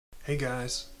Hey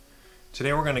guys,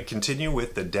 today we're going to continue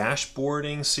with the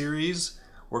dashboarding series.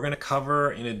 We're going to cover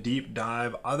in a deep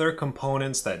dive other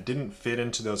components that didn't fit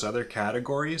into those other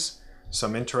categories.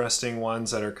 Some interesting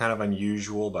ones that are kind of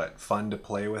unusual but fun to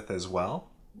play with as well.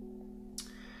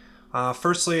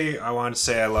 Firstly, I want to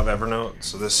say I love Evernote.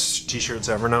 So this t-shirt's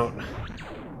Evernote.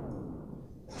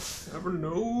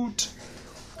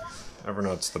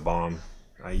 Evernote's the bomb.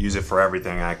 I use it for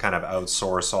everything. I kind of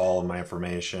outsource all of my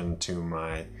information to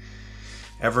my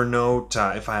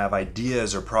Evernote. If I have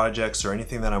ideas or projects or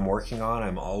anything that I'm working on,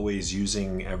 I'm always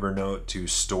using Evernote to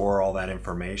store all that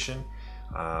information.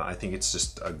 I think it's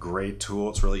just a great tool.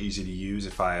 It's really easy to use.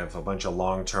 If I have a bunch of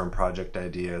long-term project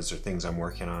ideas or things I'm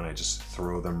working on, I just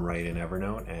throw them right in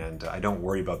Evernote and I don't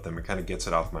worry about them. It kind of gets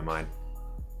it off my mind.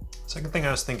 Second thing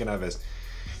I was thinking of is,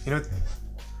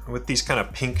 with these kind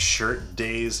of pink shirt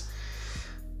days,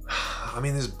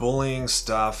 this bullying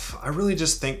stuff, I really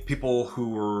just think people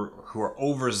who are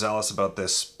overzealous about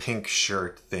this pink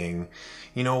shirt thing,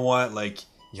 you know what, like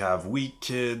you have weak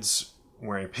kids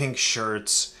wearing pink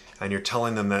shirts and you're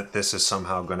telling them that this is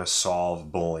somehow going to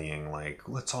solve bullying. Like,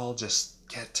 let's all just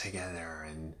get together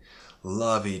and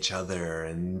love each other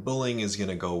and bullying is going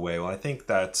to go away. Well, I think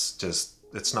that's just,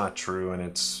 it's not true, and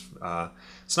it's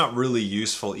not really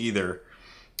useful either.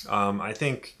 I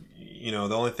think,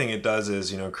 the only thing it does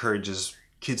is, encourages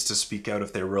kids to speak out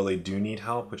if they really do need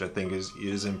help, which I think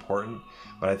is important.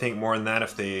 But I think more than that,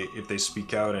 if they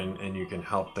speak out and you can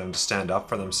help them to stand up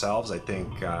for themselves, I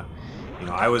think,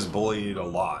 I was bullied a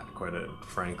lot,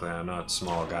 frankly. I'm not a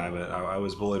small guy, but I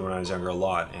was bullied when I was younger a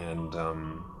lot, and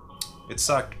it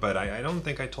sucked, but I don't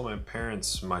think I told my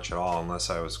parents much at all unless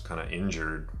I was kind of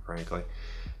injured, frankly.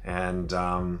 And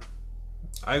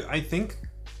I think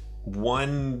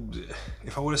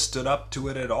if I would have stood up to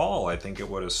it at all, I think it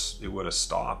would have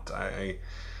stopped. I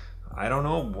don't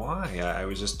know why. I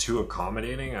was just too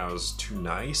accommodating. I was too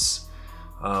nice.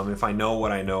 If I know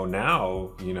what I know now,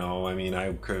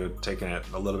 I could have taken it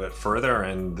a little bit further,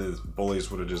 and the bullies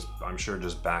would have I'm sure,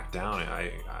 backed down.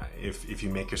 If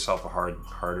you make yourself a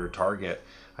harder target,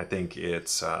 I think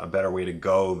it's a better way to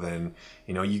go than,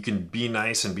 you can be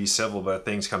nice and be civil, but if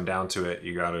things come down to it,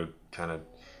 you got to kind of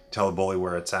tell the bully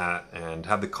where it's at and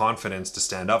have the confidence to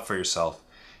stand up for yourself.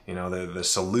 The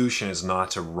solution is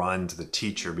not to run to the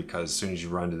teacher, because as soon as you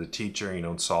run to the teacher, you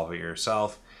don't solve it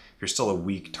yourself. If you're still a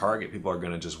weak target, people are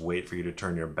going to just wait for you to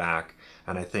turn your back.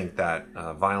 And I think that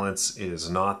violence is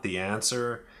not the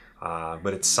answer,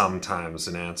 but it's sometimes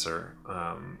an answer.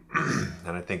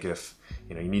 And I think if,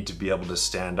 you need to be able to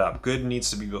stand up. Good needs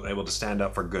to be able to stand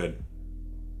up for good.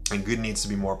 And good needs to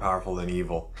be more powerful than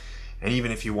evil. And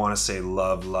even if you want to say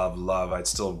love, love, love, I'd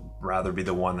still rather be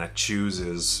the one that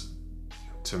chooses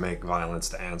to make violence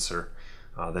the answer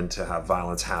than to have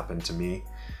violence happen to me.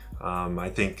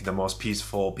 I think the most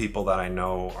peaceful people that I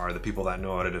know are the people that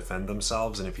know how to defend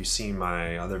themselves. And if you've seen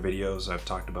my other videos, I've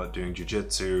talked about doing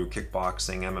jiu-jitsu,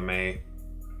 kickboxing, MMA.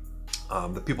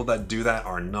 The people that do that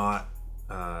are not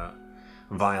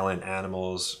violent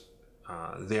animals.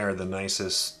 They are the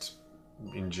nicest,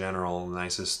 in general,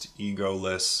 nicest,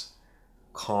 egoless,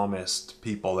 calmest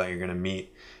people that you're going to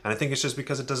meet. And I think it's just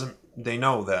because they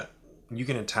know that you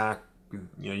can attack,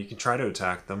 you can try to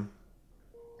attack them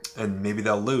and maybe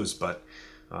they'll lose, but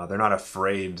they're not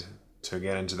afraid to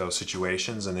get into those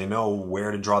situations, and they know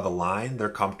where to draw the line. They're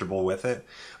comfortable with it.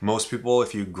 Most people,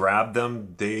 if you grab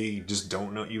them, they just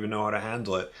don't even know how to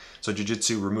handle it. So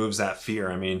jiu-jitsu removes that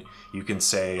fear. You can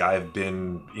say I've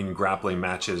been in grappling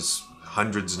matches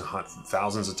hundreds and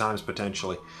thousands of times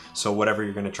potentially. So whatever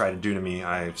you're going to try to do to me,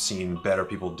 I've seen better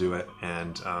people do it,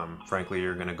 and frankly,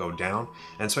 you're going to go down.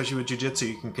 And especially with jiu-jitsu,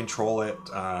 you can control it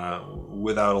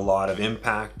without a lot of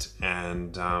impact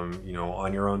and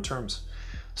on your own terms.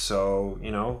 So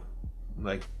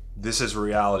this is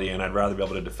reality, and I'd rather be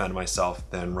able to defend myself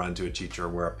than run to a teacher or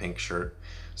wear a pink shirt.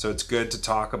 So it's good to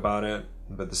talk about it,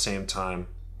 but at the same time,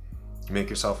 make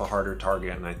yourself a harder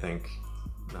target, and I think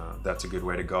that's a good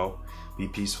way to go. Be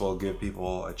peaceful, give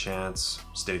people a chance,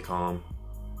 stay calm,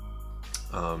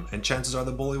 and chances are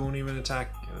the bully wouldn't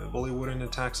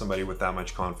attack somebody with that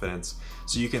much confidence.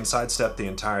 So you can sidestep the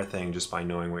entire thing just by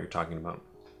knowing what you're talking about.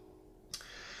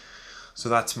 So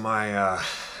that's my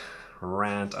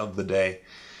rant of the day.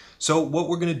 So what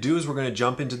we're going to do is we're going to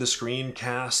jump into the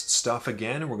screencast stuff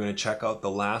again, and we're going to check out the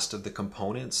last of the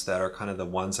components that are kind of the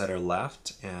ones that are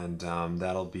left, and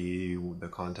that'll be the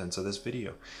contents of this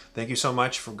video. Thank you so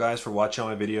much guys for watching all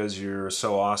my videos. You're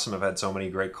so awesome. I've had so many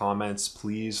great comments.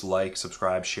 Please like,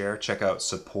 subscribe, share. Check out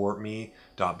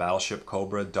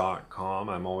battleshipcobra.com.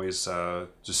 I'm always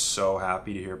just so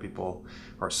happy to hear people,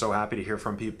 or so happy to hear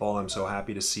from people. I'm so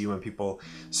happy to see when people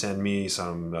send me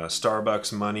some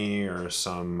Starbucks money or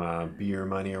some beer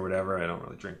money or whatever. I don't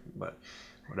really drink, but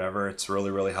whatever. It's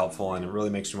really, really helpful, and it really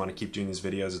makes me want to keep doing these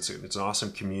videos. It's an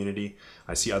awesome community.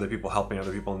 I see other people helping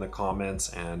other people in the comments,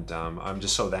 and I'm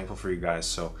just so thankful for you guys.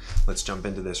 So let's jump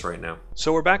into this right now.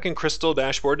 So we're back in Crystal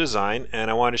Dashboard Design,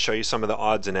 and I want to show you some of the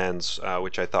odds and ends,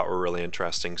 which I thought were really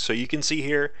interesting. So you can see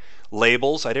here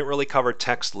labels. I didn't really cover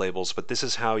text labels, but this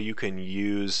is how you can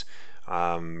use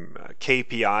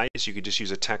KPIs. You could just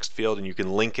use a text field and you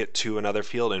can link it to another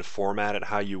field and format it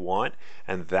how you want,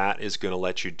 and that is going to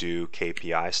let you do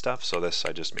KPI stuff. So this,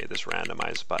 I just made this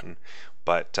randomize button,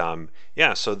 but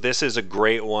yeah, so this is a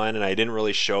great one, and I didn't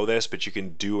really show this, but you can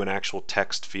do an actual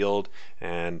text field,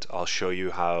 and I'll show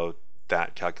you how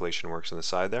that calculation works on the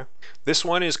side there. This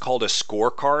one is called a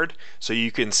scorecard. So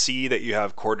you can see that you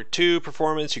have Q2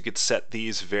 performance. You could set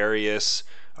these various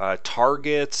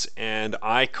targets and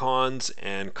icons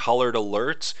and colored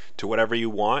alerts to whatever you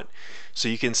want. So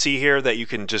you can see here that you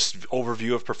can just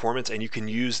overview of performance, and you can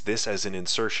use this as an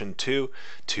insertion too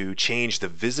to change the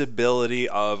visibility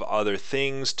of other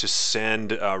things, to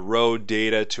send row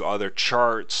data to other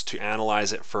charts, to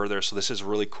analyze it further. So this is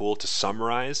really cool to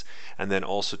summarize, and then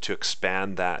also to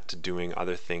expand that to doing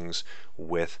other things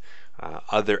with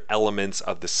other elements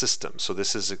of the system. So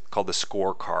this is called the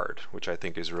scorecard, which I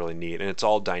think is really neat, and it's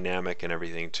all dynamic and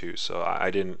everything too. So I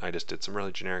just did some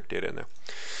really generic data in there.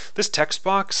 This text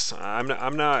box,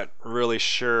 I'm not really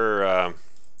sure.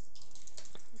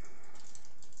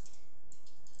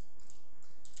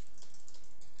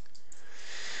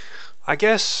 I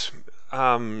guess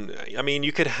I mean,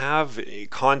 you could have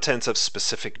contents of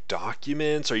specific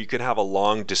documents, or you could have a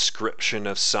long description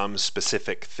of some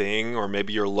specific thing, or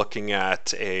maybe you're looking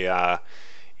at a,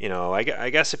 you know, I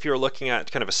guess if you're looking at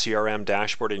kind of a CRM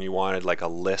dashboard and you wanted like a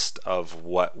list of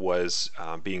what was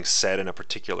being said in a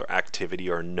particular activity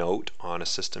or note on a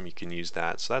system, you can use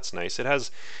that. So that's nice. It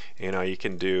has, you know, you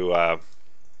can do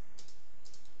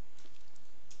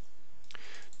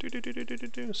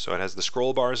so it has the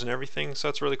scroll bars and everything, so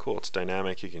that's really cool. It's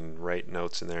dynamic. You can write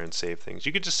notes in there and save things.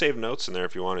 You could just save notes in there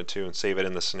if you wanted to and save it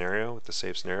in the scenario with the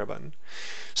save scenario button.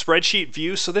 Spreadsheet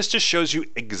view, so this just shows you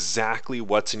exactly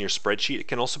what's in your spreadsheet. It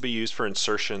can also be used for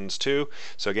insertions too.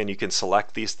 So again, you can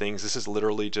select these things. This is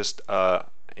literally just a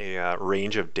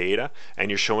range of data, and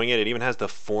you're showing it. It even has the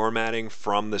formatting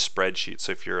from the spreadsheet.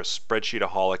 So if you're a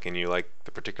spreadsheetaholic and you like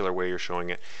the particular way you're showing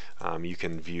it, you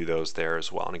can view those there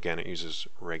as well. And again, it uses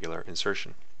regular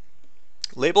insertion.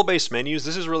 Label-based menus,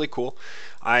 this is really cool.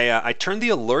 I turned the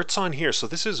alerts on here, so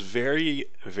this is very,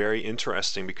 very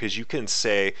interesting because you can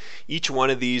say each one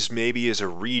of these maybe is a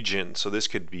region. So this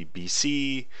could be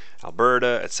BC,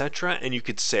 Alberta, etc. And you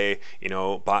could say, you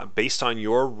know, based on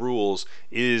your rules,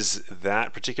 is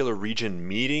that particular region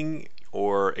meeting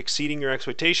or exceeding your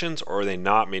expectations, or are they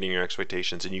not meeting your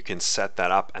expectations? And you can set that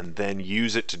up and then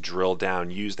use it to drill down,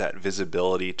 use that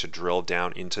visibility to drill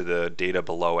down into the data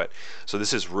below it. So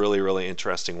this is really, really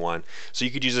interesting one. So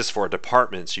you could use this for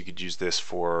departments, you could use this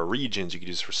for regions, you could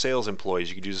use this for sales employees,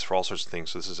 you could use this for all sorts of things.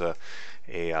 So this is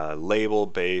a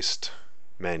label-based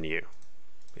menu.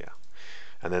 Yeah.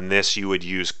 And then this, you would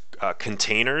use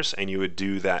containers, and you would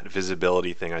do that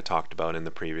visibility thing I talked about in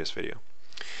the previous video.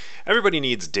 Everybody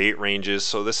needs date ranges,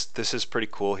 so this is pretty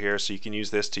cool here. So you can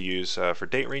use this to use for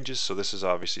date ranges. So this is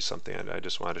obviously something I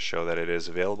just wanted to show that it is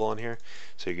available in here.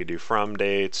 So you could do from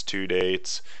dates, to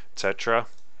dates, etc.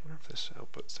 I wonder if this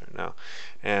output's there now.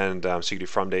 And so you can do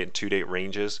from date and to date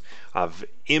ranges of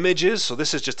images. So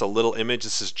this is just a little image.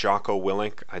 This is Jocko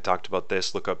Willink. I talked about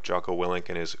this. Look up Jocko Willink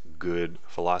and his good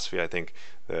philosophy. I think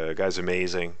the guy's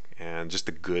amazing, and just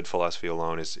the good philosophy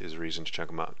alone is reason to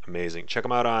check him out. Amazing. Check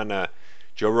him out on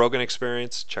Joe Rogan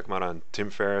Experience. Check him out on Tim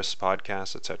Ferriss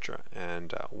podcast, etc.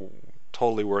 And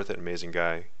totally worth it. Amazing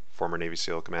guy, former Navy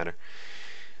SEAL commander.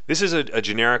 This is a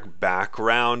generic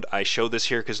background. I show this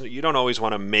here because you don't always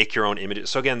want to make your own images.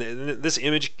 So again,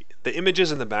 the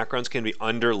images and the backgrounds can be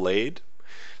underlaid.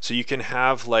 So you can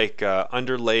have like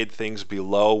underlaid things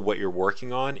below what you're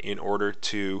working on in order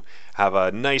to have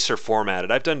a nicer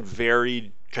formatted. I've done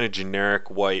very kind of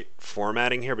generic white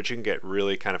formatting here, but you can get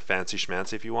really kind of fancy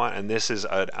schmancy if you want. And this is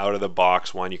an out of the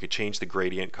box one. You could change the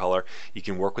gradient color. You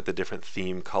can work with the different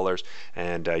theme colors,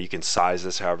 and you can size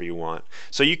this however you want.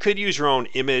 So you could use your own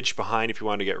image behind if you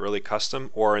want to get really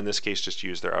custom, or in this case just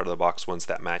use their out of the box ones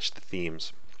that match the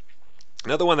themes.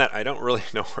 Another one that I don't really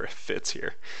know where it fits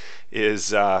here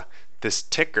is this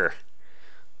ticker.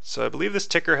 So I believe this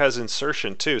ticker has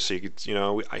insertion too. So you could, you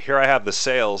know, here I have the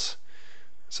sales.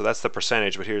 So that's the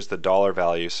percentage, but here's the dollar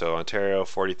value. So Ontario,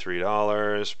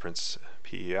 $43, Prince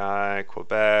PEI,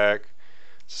 Quebec,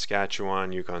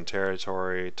 Saskatchewan, Yukon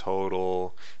Territory,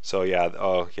 total. So yeah,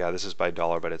 oh yeah, this is by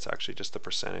dollar, but it's actually just the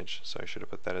percentage. So I should have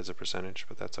put that as a percentage,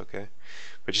 but that's okay.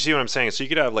 But you see what I'm saying? So you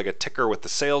could have like a ticker with the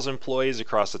sales employees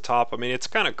across the top. I mean, it's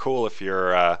kind of cool if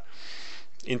you're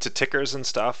into tickers and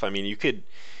stuff. I mean, you could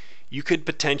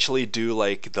potentially do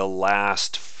like the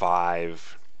last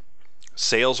 5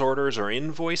 sales orders or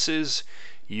invoices.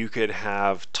 You could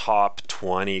have top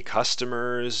 20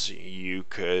 customers. You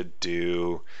could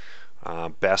do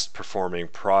best performing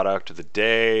product of the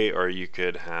day, or you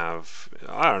could have,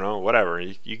 I don't know, whatever.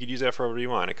 You could use that for whatever you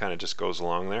want. It kind of just goes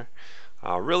along there.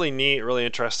 Really neat, really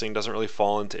interesting. Doesn't really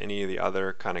fall into any of the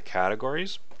other kind of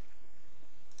categories.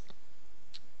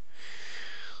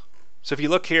 So if you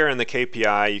look here in the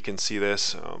KPI, you can see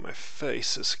this. Oh, my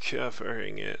face is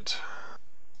covering it.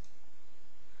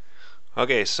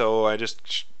 Okay, so I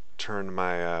just turned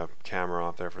my camera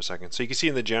off there for a second. So you can see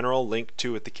in the general, link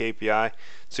to with the KPI.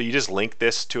 So you just link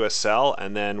this to a cell,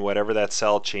 and then whatever that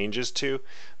cell changes to,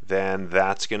 then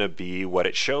that's going to be what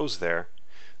it shows there.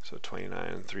 So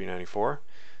 29,394.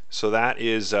 So that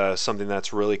is something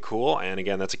that's really cool. And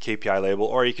again, that's a KPI label,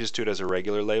 or you can just do it as a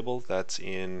regular label. That's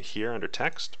in here under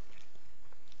text.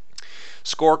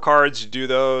 Scorecards, you do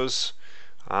those.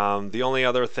 The only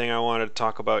other thing I wanted to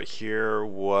talk about here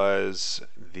was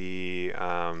the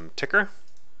ticker.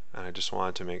 And I just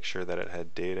wanted to make sure that it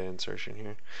had data insertion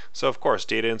here. So of course,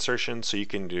 data insertion, so you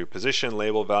can do position,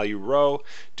 label, value, row.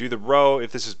 Do the row.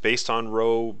 If this is based on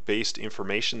row-based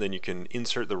information, then you can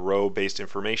insert the row-based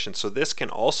information. So this can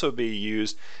also be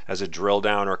used as a drill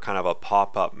down or kind of a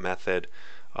pop-up method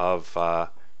of,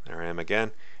 there I am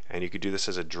again. And you could do this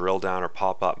as a drill down or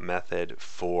pop-up method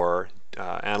for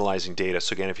analyzing data.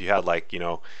 So again, if you had like, you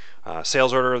know,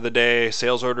 sales order of the day,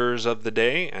 sales orders of the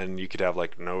day, and you could have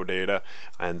like no data,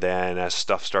 and then as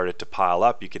stuff started to pile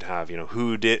up, you could have, you know,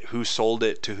 who sold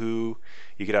it to who.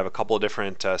 You could have a couple of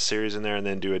different series in there, and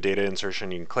then do a data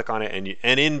insertion. You can click on it,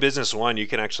 and in Business One, you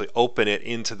can actually open it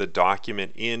into the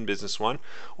document in Business One,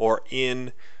 or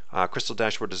in Crystal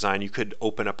Dashboard Design, you could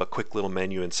open up a quick little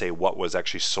menu and say what was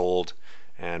actually sold,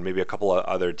 and maybe a couple of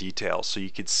other details. So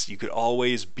you could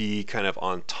always be kind of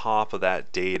on top of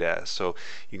that data. So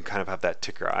you can kind of have that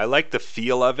ticker. I like the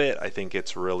feel of it. I think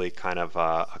it's really kind of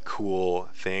a cool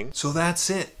thing. So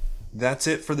that's it. That's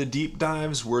it for the deep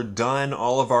dives. We're done.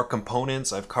 All of our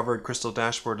components. I've covered Crystal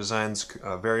Dashboard Design's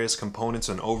various components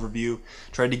and overview.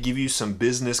 Tried to give you some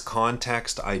business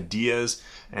context, ideas,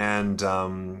 and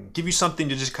give you something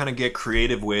to just kind of get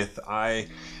creative with. I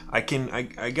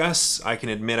guess I can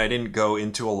admit I didn't go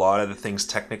into a lot of the things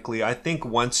technically. I think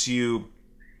once you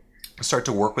start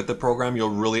to work with the program, you'll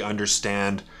really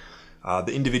understand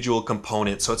the individual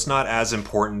components. So it's not as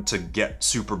important to get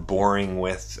super boring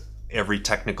with every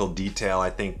technical detail. I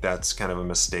think that's kind of a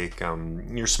mistake.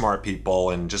 You're smart people,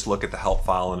 and just look at the help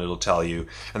file and it'll tell you.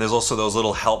 And there's also those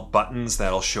little help buttons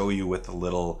that'll show you with the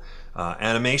little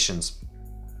animations.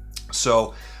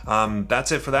 So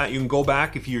that's it for that. You can go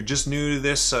back, if you're just new to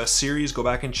this series, go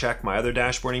back and check my other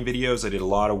dashboarding videos. I did a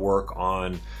lot of work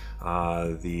on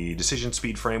the decision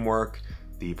speed framework,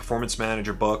 the performance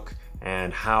manager book,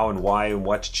 and how and why and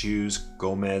what to choose,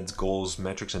 GOMEDs, goals,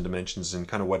 metrics, and dimensions, and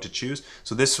kind of what to choose.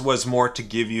 So this was more to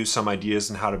give you some ideas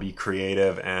on how to be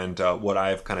creative and what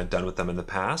I've kind of done with them in the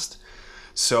past.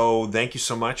 So thank you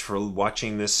so much for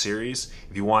watching this series.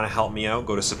 If you want to help me out,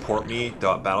 go to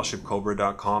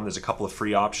supportme.battleshipcobra.com. There's a couple of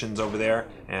free options over there,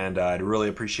 and I'd really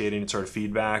appreciate any sort of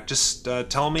feedback. Just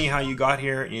tell me how you got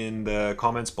here in the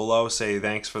comments below. Say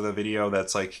thanks for the video.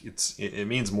 That's like, it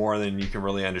means more than you can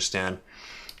really understand.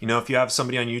 You know, if you have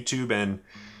somebody on YouTube and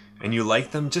you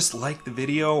like them, just like the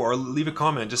video or leave a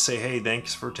comment. Just say, hey,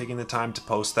 thanks for taking the time to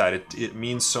post that. It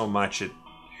means so much. It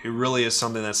really is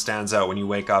something that stands out when you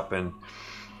wake up and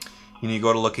you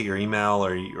go to look at your email,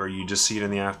 or you just see it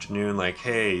in the afternoon, like,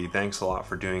 hey, thanks a lot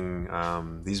for doing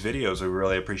these videos. We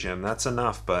really appreciate them. That's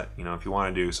enough. But you know, if you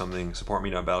want to do something, support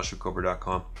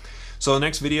me.battleshipcobra.com. So the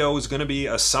next video is going to be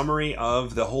a summary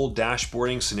of the whole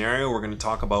dashboarding scenario. We're going to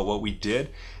talk about what we did,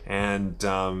 and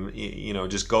you know,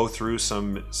 just go through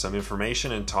some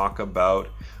information and talk about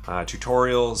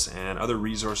tutorials and other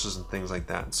resources and things like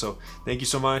that. So thank you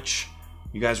so much.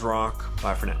 You guys rock.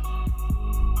 Bye for now.